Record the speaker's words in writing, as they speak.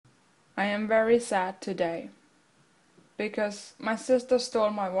I am very sad today because my sister stole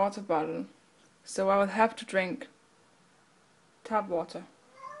my water bottle, so I will have to drink tap water.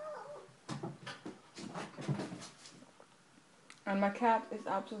 And my cat is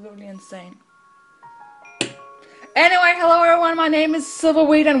absolutely insane. Anyway, hello everyone, my name is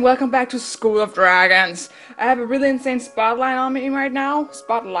Silverweed and welcome back to School of Dragons. I have a really insane spotlight on me right now,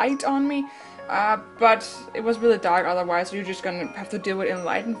 but it was really dark otherwise, so you're just gonna have to deal with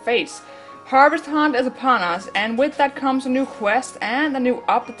enlightened face. Harvest Hunt is upon us, and with that comes a new quest and a new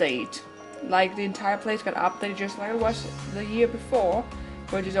update. Like, the entire place got updated just like it was the year before,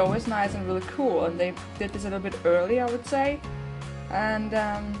 which is always nice and really cool, and they did this a little bit early, I would say. And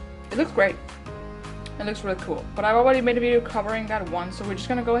it looks great. It looks really cool. But I've already made a video covering that one, so we're just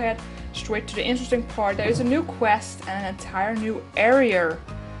gonna go ahead straight to the interesting part. There is a new quest and an entire new area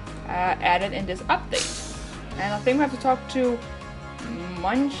added in this update. And I think we have to talk to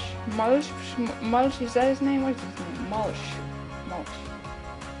Mulch, is that his name? What is his name? Mulch.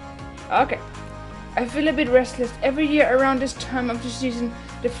 Okay. I feel a bit restless. Every year around this time of the season,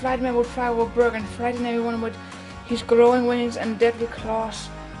 the flightman would fly over Berg and frighten everyone with his glowing wings and deadly claws.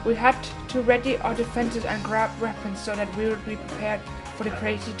 We had to ready our defenses and grab weapons so that we would be prepared for the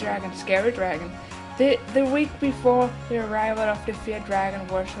crazy dragon, scary dragon. The week before the arrival of the feared dragon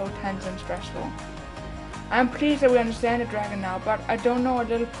was so tense and stressful. I am pleased that we understand the dragon now, but I don't know, a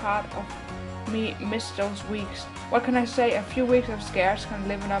little part of me missed those weeks. What can I say? A few weeks of scares can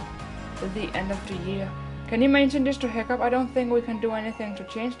live up to the end of the year. Can you mention this to Hiccup? I don't think we can do anything to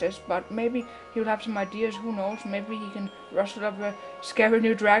change this, but maybe he will have some ideas, who knows? Maybe he can rustle up a scary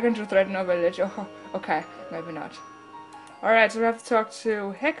new dragon to threaten our village. Oh, okay, maybe not. Alright, so we have to talk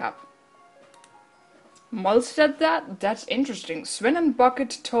to Hiccup. Mulch said that? That's interesting. Sven and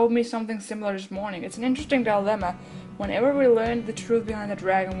Bucket told me something similar this morning. It's an interesting dilemma. Whenever we learn the truth behind the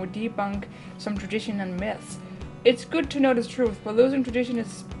dragon, we debunk some tradition and myths. It's good to know the truth, but losing tradition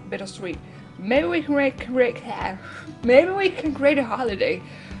is bittersweet. Maybe we can create a holiday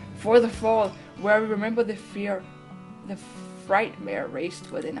for the fall where we remember the frightmare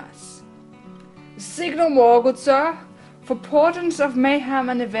raised within us. Signal more, good sir. For portents of mayhem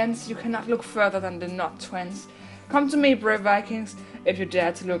and events, you cannot look further than the Knot Twins. Come to me, brave Vikings, if you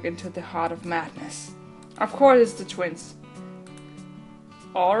dare to look into the heart of madness. Of course, it's the twins.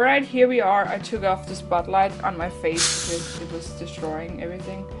 Alright, here we are. I took off the spotlight on my face because it was destroying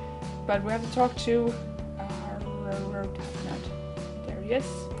everything. But we have to talk to there he is.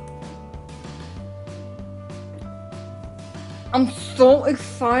 I'm so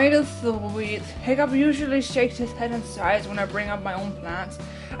excited, Silverweed. Hiccup usually shakes his head and sighs when I bring up my own plans.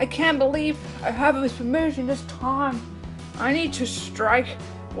 I can't believe I have his permission this time. I need to strike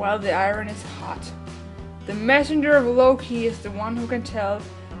while the iron is hot. The messenger of Loki is the one who can tell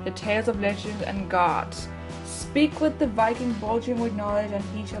the tales of legends and gods. Speak with the Viking bulging with knowledge and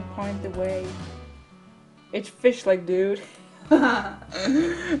he shall point the way. It's fish-like, dude. Oh,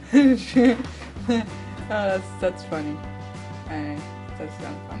 that's funny. That's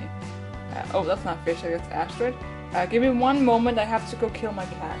kind of funny. Oh, that's not fish, I guess Astrid. Give me one moment, I have to go kill my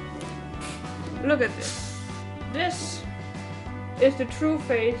cat. Look at this. This is the true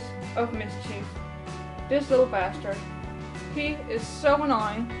face of mischief. This little bastard. He is so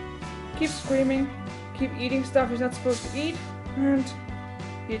annoying. Keeps screaming. Keep eating stuff he's not supposed to eat, and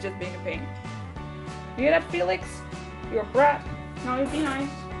he's just being a pain. You hear that, Felix? You're a brat. Now you be nice.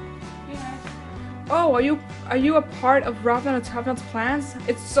 Be nice. Oh, are you a part of Ravna and Tavnat's plans?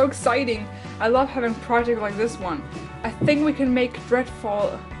 It's so exciting. I love having projects like this one. I think we can make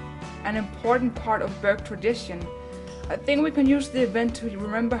Dreadfall an important part of Berg tradition. I think we can use the event to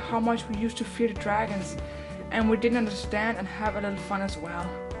remember how much we used to fear the dragons, and we didn't understand, and have a little fun as well.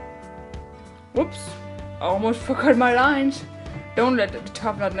 Whoops. Almost forgot my lines. Don't let the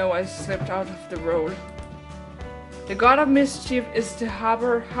Topknot know I slipped out of the role. The god of mischief is the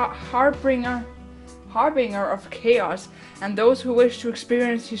harbinger of chaos, and those who wish to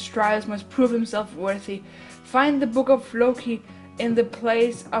experience his trials must prove himself worthy. Find the book of Loki in the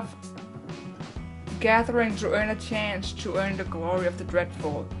place of gathering to earn a chance to earn the glory of the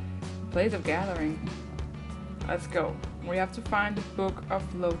Dreadfall. Place of gathering. Let's go. We have to find the book of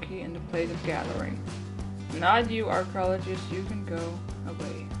Loki in the place of gathering. Not you, archaeologist, you can go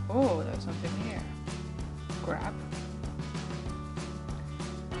away. Oh, there's something here. Grab.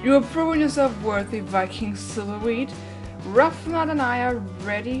 You have proven yourself worthy, Viking Silverweed. Ravna and I are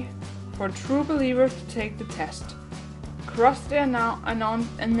ready for true believers to take the test. Cross the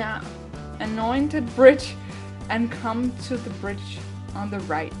anointed bridge and come to the bridge on the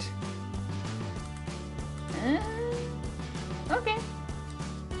right. Okay.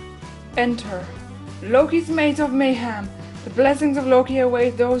 Enter. Loki's Maze of Mayhem. The blessings of Loki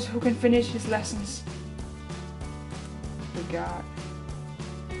await those who can finish his lessons. We got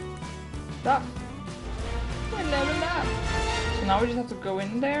stuff. We leveled up. So now we just have to go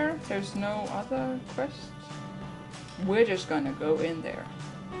in there. There's no other quests. We're just gonna go in there.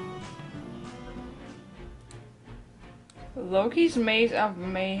 Loki's Maze of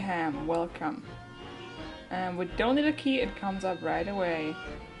Mayhem. Welcome. And we don't need a key. It comes up right away.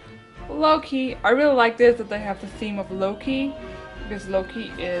 Loki. I really like this that they have the theme of Loki, because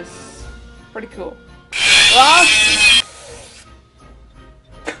Loki is pretty cool. Ah!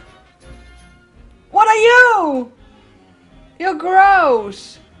 What are you? You're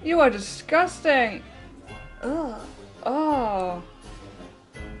gross. You are disgusting. Ugh. Oh.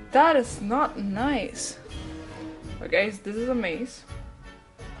 That is not nice. Okay, so this is a maze.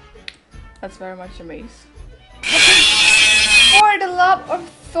 That's very much a maze. For the love of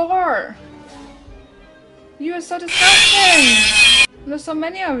Thor! You are so disgusting! There's so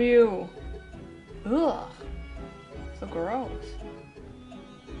many of you. Ugh. So gross.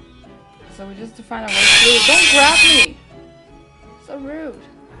 So we just have to find a way through. Don't grab me! So rude.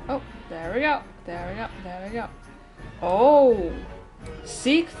 Oh, there we go. There we go. There we go. Oh!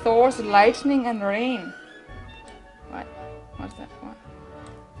 Seek Thor's lightning and rain. What? What's that? What?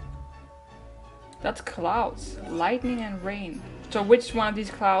 That's clouds. Lightning and rain. So which one of these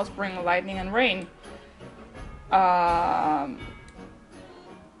clouds bring lightning and rain? Well,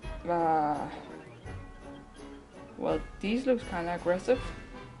 these looks kind of aggressive.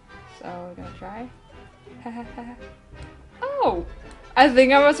 So we're gonna try. Oh! I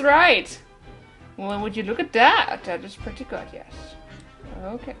think I was right! Well, would you look at that? That is pretty good, yes.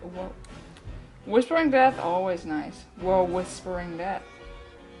 Okay, whoa. Whispering Death, always nice. Whoa, Whispering Death.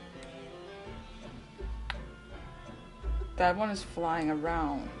 That one is flying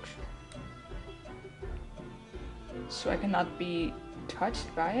around. So I cannot be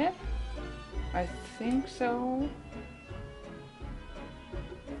touched by it? I think so.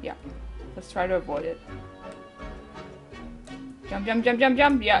 Yeah, let's try to avoid it. Jump, jump, jump, jump,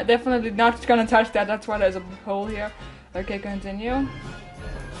 jump. Yeah, definitely not gonna touch that. That's why there's a hole here. Okay, continue.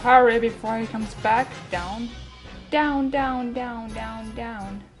 Hurry before he comes back. Down. Down, down, down, down,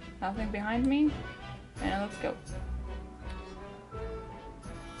 down. Nothing behind me. And let's go.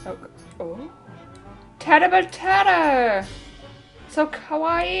 Oh. Oh. Terrible Terror! So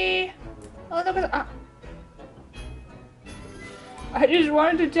kawaii! Oh, look at that. I just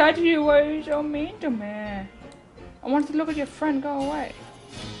wanted to touch you. Why are you so mean to me? I wanted to look at your friend. Go away.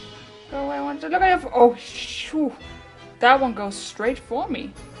 Go away. I wanted to look at your oh, shoo. That one goes straight for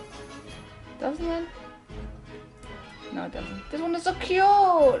me. Doesn't it? No, it doesn't. This one is so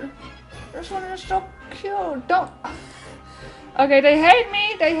cute. This one is so cute. Don't. Okay, they hate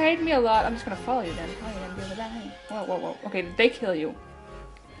me. They hate me a lot. I'm just gonna follow you then. Follow you then. Do the bang. Whoa, whoa, whoa. Okay, they kill you.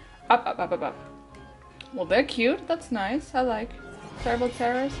 Up, up, up, up, up. Well, they're cute. That's nice. I like. Terrible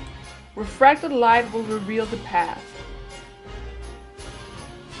Terrors. Refracted light will reveal the path.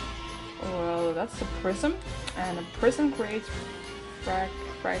 Well, that's a prism, and a prism creates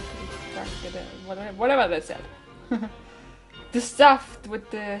whatever they said. The stuff with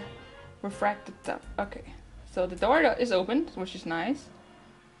the refracted stuff. Okay, so the door is open, which is nice.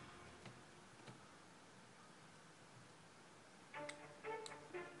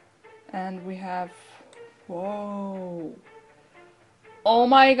 And we have, whoa. Oh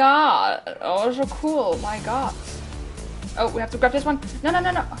my god! Oh, so cool! My god! Oh, we have to grab this one. No, no,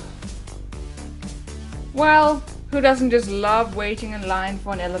 no, no! Well, who doesn't just love waiting in line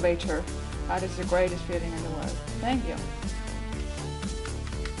for an elevator? That is the greatest feeling in the world. Thank you.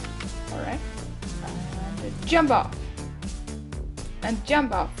 Alright. And jump off! And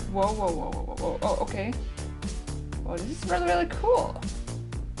jump off! Whoa, whoa, whoa, whoa, whoa, whoa. Oh, okay. Oh, this is really, really cool.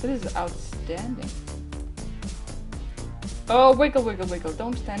 This is outstanding. Oh, wiggle, wiggle, wiggle.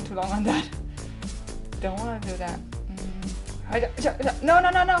 Don't stand too long on that. Don't want to do that. No, no,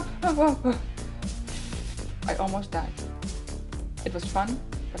 no, no. Whoa, whoa. I almost died. It was fun,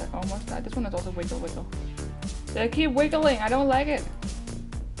 but I almost died. This one is also wiggle, wiggle. They keep wiggling. I don't like it.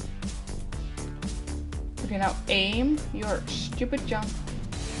 Okay, now aim your stupid jump.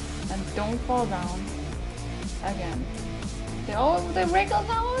 And don't fall down. Again. They wiggle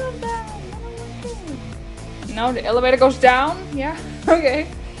now, all of them. No, the elevator goes down. Yeah, okay.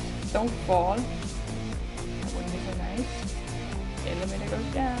 Don't fall. That wouldn't be so nice. Elevator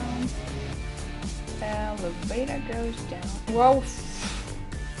goes down. Elevator goes down. Whoa.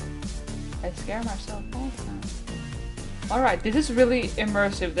 I scare myself all the time. Alright, this is really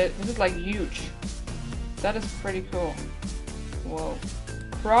immersive. This is like huge. That is pretty cool. Whoa.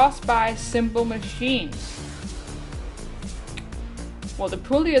 Crossed by simple machines. Well, the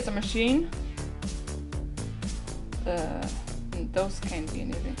pulley is a machine. Those can't be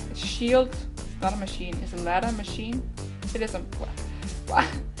anything. A shield, not a machine. Is a ladder a machine? It isn't. What?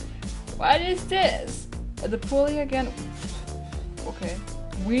 What is this? The pulley again. Okay.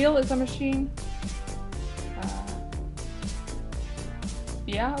 Wheel is a machine.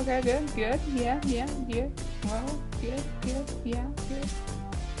 Yeah, okay, good. Yeah, good. Well, good, yeah, good.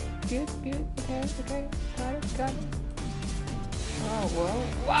 Okay. Got it. Oh,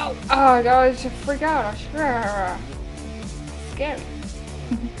 whoa. Wow! Oh, God, I freak out. Scary.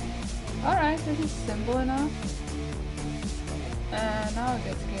 Alright, this is simple enough. Now I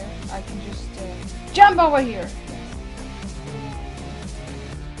get scared. I can just jump over here.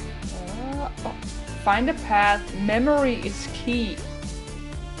 Oh. Find a path. Memory is key.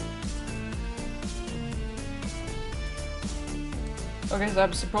 Okay, so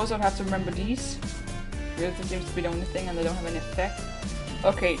I suppose I'll have to remember these. This seems to be the only thing and they don't have any effect.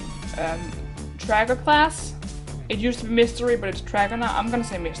 Okay, Tracker class. It used to be mystery, but it's Tracker now. I'm gonna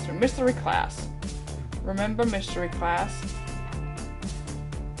say mystery. Mystery class. Remember mystery class.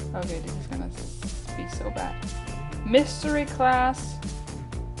 Okay, this is gonna be so bad. Mystery class.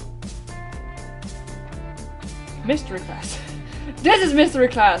 Mystery class. This is mystery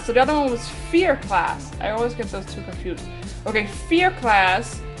class. So the other one was fear class. I always get those two confused. Okay, fear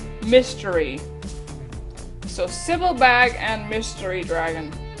class, mystery. So Sybil Bag and Mystery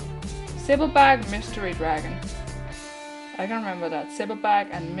Dragon. Sybil Bag, Mystery Dragon. I can remember that. Sybil Bag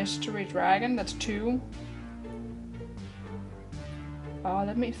and Mystery Dragon. That's 2. Oh,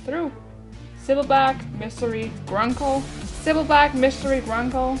 let me through. Sybil Bag, Mystery Grunkle. Sybil Bag, Mystery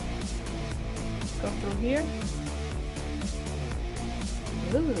Grunkle. Go through here.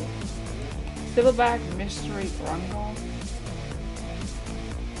 Ooh. Sybil Bag, Mystery Grunkle.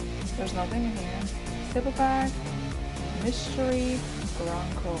 There's nothing in here. Sybil Bag, Mystery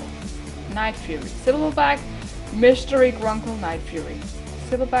Grunkle, Night Fury. Sybil Bag, Mystery Grunkle, Night Fury.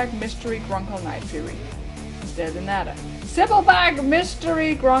 Sybil Bag, Mystery Grunkle, Night Fury. Detonata. Sybil Bag,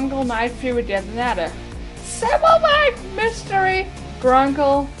 Mystery Grunkle, Night Fury, Detonata. Sybil Bag, Mystery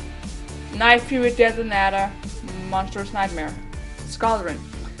Grunkle, Night Fury, Detonata. Monstrous Nightmare. Skullring.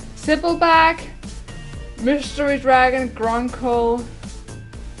 Sybil Bag, Mystery Dragon, Grunkle.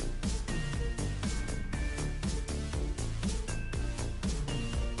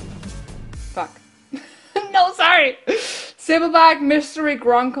 Fuck. No, sorry! Sybil Bag, Mystery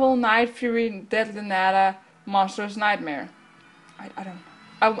Grunkle, Night Fury, Deadly Nada, Monstrous Nightmare. I don't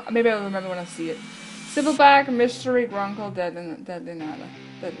know. Maybe I'll remember when I see it. Sybil Bag, Mystery Grunkle, Deadly Nada.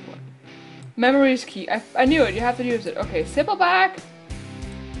 Deadly what? Memory is key. I knew it, you have to use it. Okay, Sybil Bag,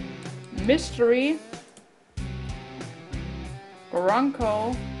 Mystery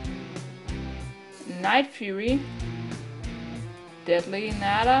Grunkle, Night Fury, Deadly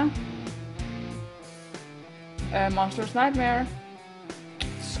Nada, Monstrous Nightmare,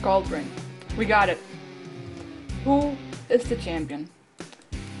 Skullring. We got it. Who is the champion?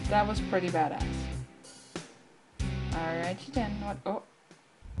 That was pretty badass. Alrighty then. What? Oh.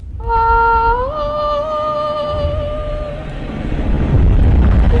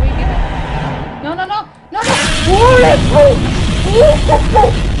 Did we get it? No!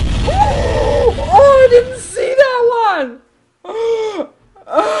 Oh, I didn't see that one!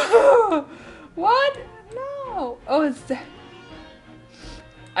 What? No! Oh, it's the...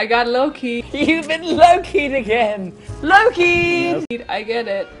 I got Loki'd. You've been Loki'd again! Loki'd! Nope. I get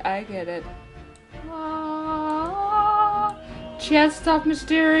it. Chest of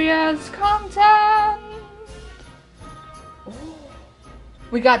mysterious content! Oh.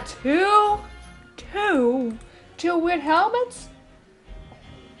 We got two weird helmets?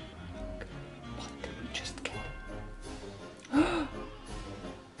 What did we just get?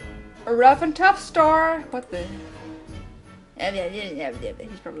 A rough and tough store. What the?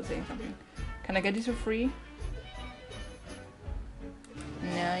 He's probably saying something. Can I get these for free?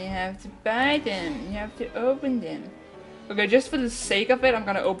 No, you have to buy them. You have to open them. Okay, just for the sake of it, I'm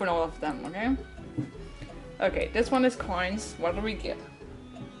gonna open all of them, okay? Okay, this one is coins. What do we get?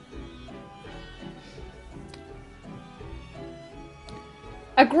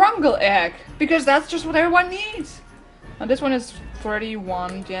 A Grungle egg! Because that's just what everyone needs! Now this one is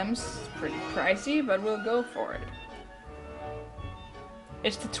 31 gems. Pretty pricey, but we'll go for it.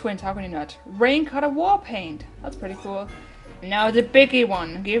 It's the twins, how can you not? Raincutter War Paint. That's pretty cool. Now the biggie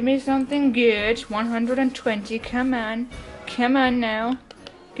one. Give me something good. 120, come on. Come on now.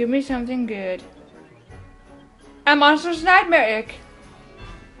 Give me something good. A Monster's Nightmare egg.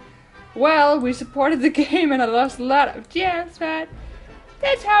 Well, we supported the game and I lost a lot of gems, right?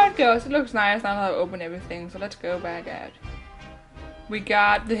 that's how it goes. It looks nice now that I've opened everything, so let's go back out. We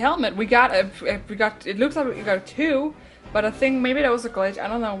got the helmet. We got, it looks like we got 2, but I think maybe that was a glitch. I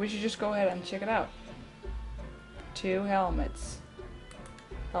don't know, we should just go ahead and check it out. 2 helmets.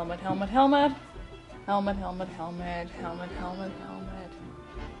 Helmet, helmet, helmet. Helmet, helmet, helmet, helmet, helmet,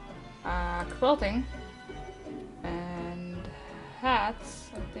 helmet. Quilting. And hats,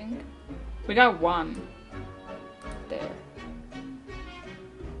 I think. We got 1. There.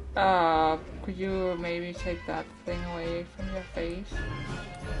 Could you maybe take that thing away from your face?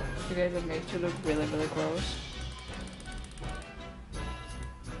 Because it makes you look really, really gross.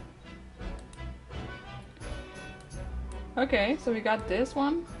 Okay, so we got this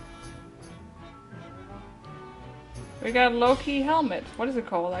one. We got Loki helmet. What is it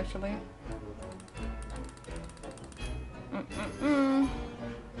called, actually?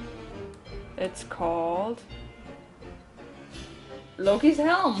 It's called Loki's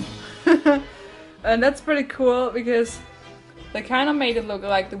helm. And that's pretty cool because they kind of made it look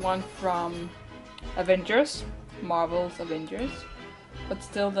like the one from Avengers, Marvel's Avengers, but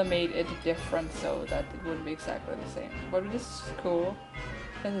still they made it different so that it wouldn't be exactly the same. But this is cool.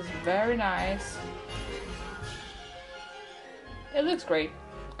 This is very nice. It looks great.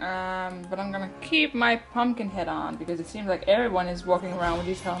 But I'm gonna keep my pumpkin head on because it seems like everyone is walking around with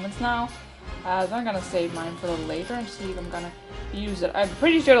these helmets now. So I'm gonna save mine for a little later and see if I'm gonna use it. I'm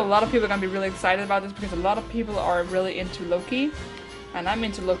pretty sure a lot of people are gonna be really excited about this because a lot of people are really into Loki. And I'm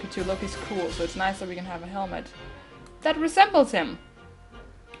into Loki too. Loki's cool, so it's nice that we can have a helmet that resembles him.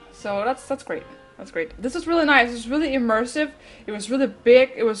 So that's great. That's great. This is really nice. It's really immersive. It was really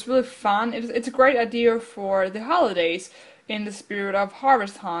big. It was really fun. It's a great idea for the holidays in the spirit of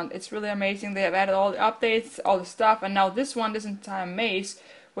Harvest Hunt. It's really amazing. They have added all the updates, all the stuff, and now this entire maze,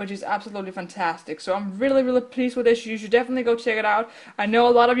 which is absolutely fantastic. So I'm really, really pleased with this. You should definitely go check it out. I know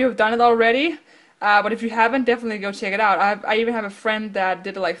a lot of you have done it already, but if you haven't, definitely go check it out. I even have a friend that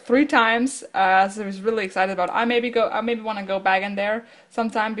did it like 3 times, so I was really excited about it. I maybe want to go back in there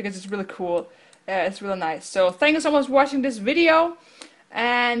sometime because it's really cool. It's really nice. So thank you so much for watching this video,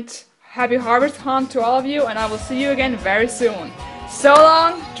 and happy Harvest Hunt to all of you, and I will see you again very soon. So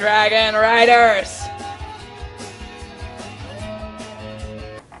long, Dragon Riders!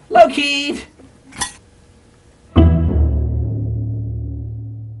 Loki'd!